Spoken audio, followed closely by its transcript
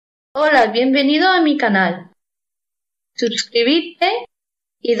Hola, bienvenido a mi canal. Suscribirte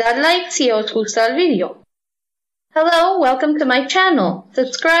y dar like si os gusta el video. Hello, welcome to my channel.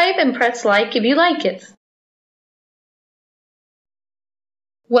 Subscribe and press like if you like it.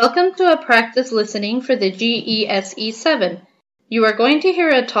 Welcome to a practice listening for the GESE 7. You are going to hear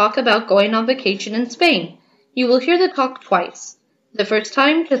a talk about going on vacation in Spain. You will hear the talk twice. The first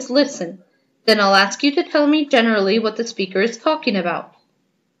time, just listen. Then I'll ask you to tell me generally what the speaker is talking about.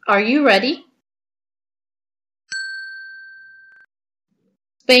 Are you ready?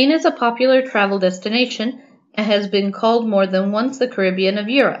 Spain is a popular travel destination and has been called more than once the Caribbean of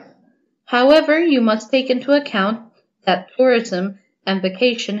Europe. However, you must take into account that tourism and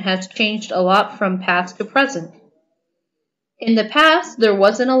vacation has changed a lot from past to present. In the past, there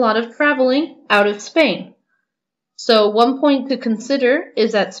wasn't a lot of traveling out of Spain. So one point to consider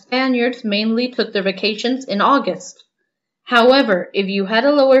is that Spaniards mainly took their vacations in August. However, if you had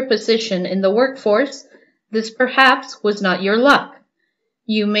a lower position in the workforce, this perhaps was not your luck.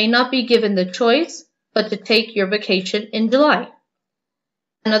 You may not be given the choice, but to take your vacation in July.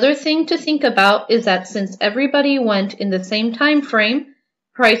 Another thing to think about is that since everybody went in the same time frame,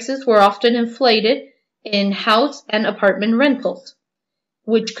 prices were often inflated in house and apartment rentals,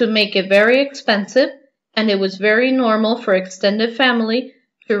 which could make it very expensive, and it was very normal for extended family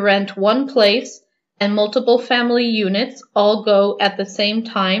to rent one place and multiple family units all go at the same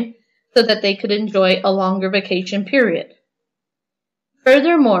time so that they could enjoy a longer vacation period.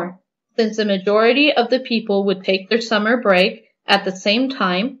 Furthermore, since the majority of the people would take their summer break at the same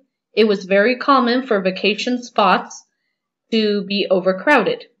time, it was very common for vacation spots to be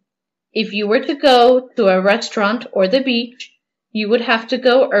overcrowded. If you were to go to a restaurant or the beach, you would have to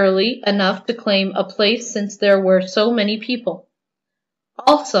go early enough to claim a place since there were so many people.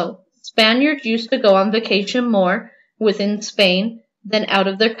 Also, Spaniards used to go on vacation more within Spain than out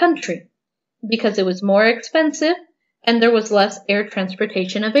of their country, because it was more expensive and there was less air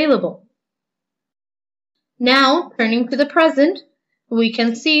transportation available. Now, turning to the present, we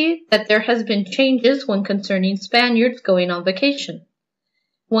can see that there has been changes when concerning Spaniards going on vacation.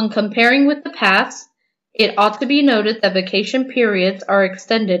 When comparing with the past, it ought to be noted that vacation periods are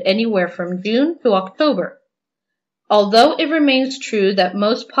extended anywhere from June to October. Although it remains true that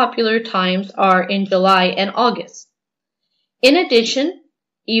most popular times are in July and August. In addition,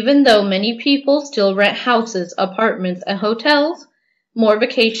 even though many people still rent houses, apartments, and hotels, more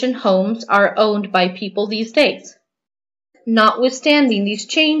vacation homes are owned by people these days. Notwithstanding these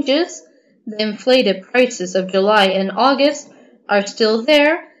changes, the inflated prices of July and August are still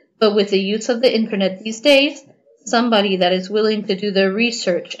there, but with the use of the internet these days, somebody that is willing to do their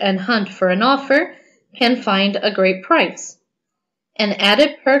research and hunt for an offer can find a great price. An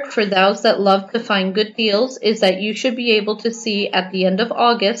added perk for those that love to find good deals is that you should be able to see at the end of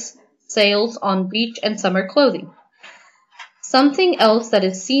August sales on beach and summer clothing. Something else that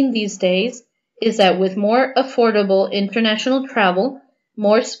is seen these days is that with more affordable international travel,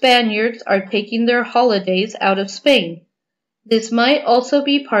 more Spaniards are taking their holidays out of Spain. This might also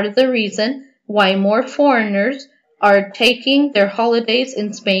be part of the reason why more foreigners are taking their holidays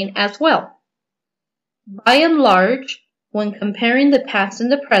in Spain as well. By and large, when comparing the past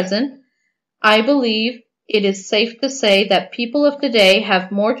and the present, I believe it is safe to say that people of today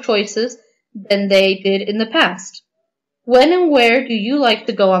have more choices than they did in the past. When and where do you like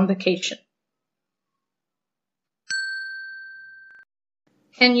to go on vacation?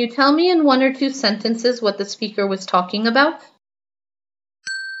 Can you tell me in one or two sentences what the speaker was talking about?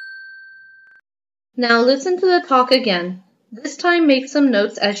 Now listen to the talk again. This time make some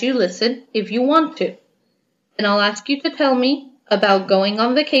notes as you listen if you want to. And I'll ask you to tell me about going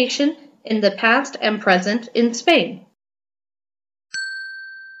on vacation in the past and present in Spain.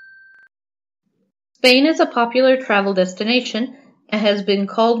 Spain is a popular travel destination and has been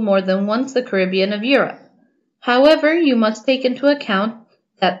called more than once the Caribbean of Europe. However, you must take into account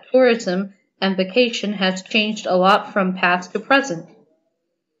that tourism and vacation has changed a lot from past to present.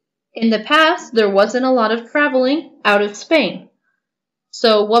 In the past, there wasn't a lot of traveling out of Spain.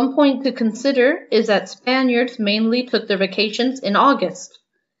 So one point to consider is that Spaniards mainly took their vacations in August.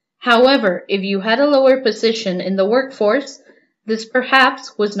 However, if you had a lower position in the workforce, this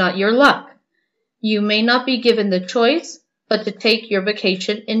perhaps was not your luck. You may not be given the choice, but to take your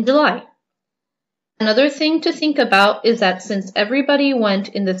vacation in July. Another thing to think about is that since everybody went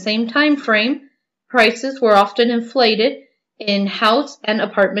in the same time frame, prices were often inflated in house and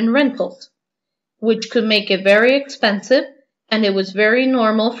apartment rentals, which could make it very expensive, and it was very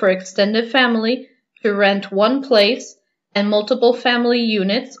normal for extended family to rent one place and multiple family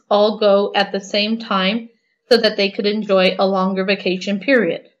units all go at the same time so that they could enjoy a longer vacation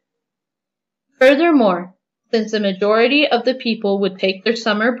period. Furthermore, since the majority of the people would take their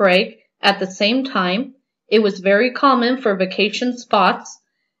summer break at the same time, it was very common for vacation spots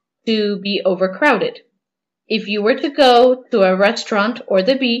to be overcrowded. If you were to go to a restaurant or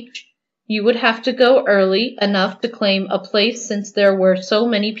the beach, you would have to go early enough to claim a place since there were so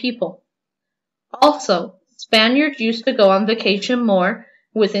many people. Also, Spaniards used to go on vacation more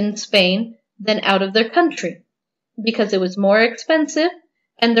within Spain than out of their country, because it was more expensive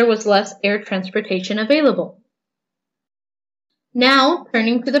and there was less air transportation available. Now,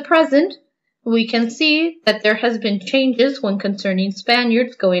 turning to the present, we can see that there has been changes when concerning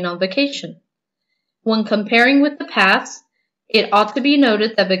Spaniards going on vacation. When comparing with the past, it ought to be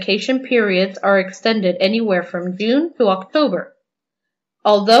noted that vacation periods are extended anywhere from June to October,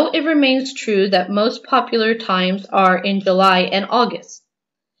 although it remains true that most popular times are in July and August.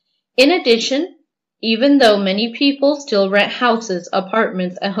 In addition, even though many people still rent houses,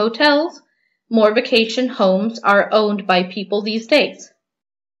 apartments, and hotels, more vacation homes are owned by people these days.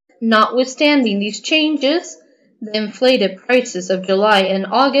 Notwithstanding these changes, the inflated prices of July and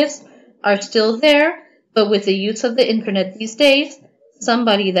August are still there, but with the use of the internet these days,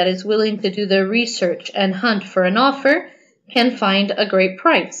 somebody that is willing to do the research and hunt for an offer can find a great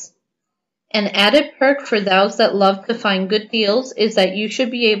price. An added perk for those that love to find good deals is that you should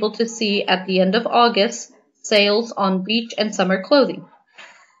be able to see at the end of August sales on beach and summer clothing.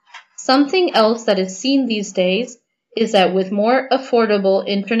 Something else that is seen these days is that with more affordable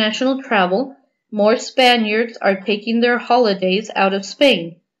international travel, more Spaniards are taking their holidays out of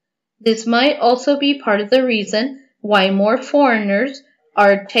Spain. This might also be part of the reason why more foreigners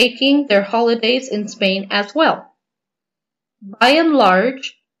are taking their holidays in Spain as well. By and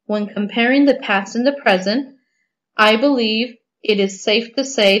large, when comparing the past and the present, I believe it is safe to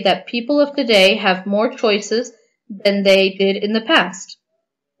say that people of today have more choices than they did in the past.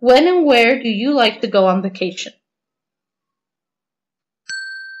 When and where do you like to go on vacation?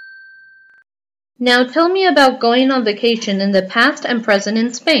 Now tell me about going on vacation in the past and present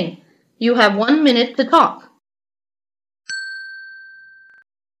in Spain. You have 1 minute to talk.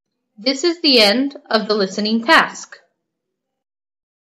 This is the end of the listening task.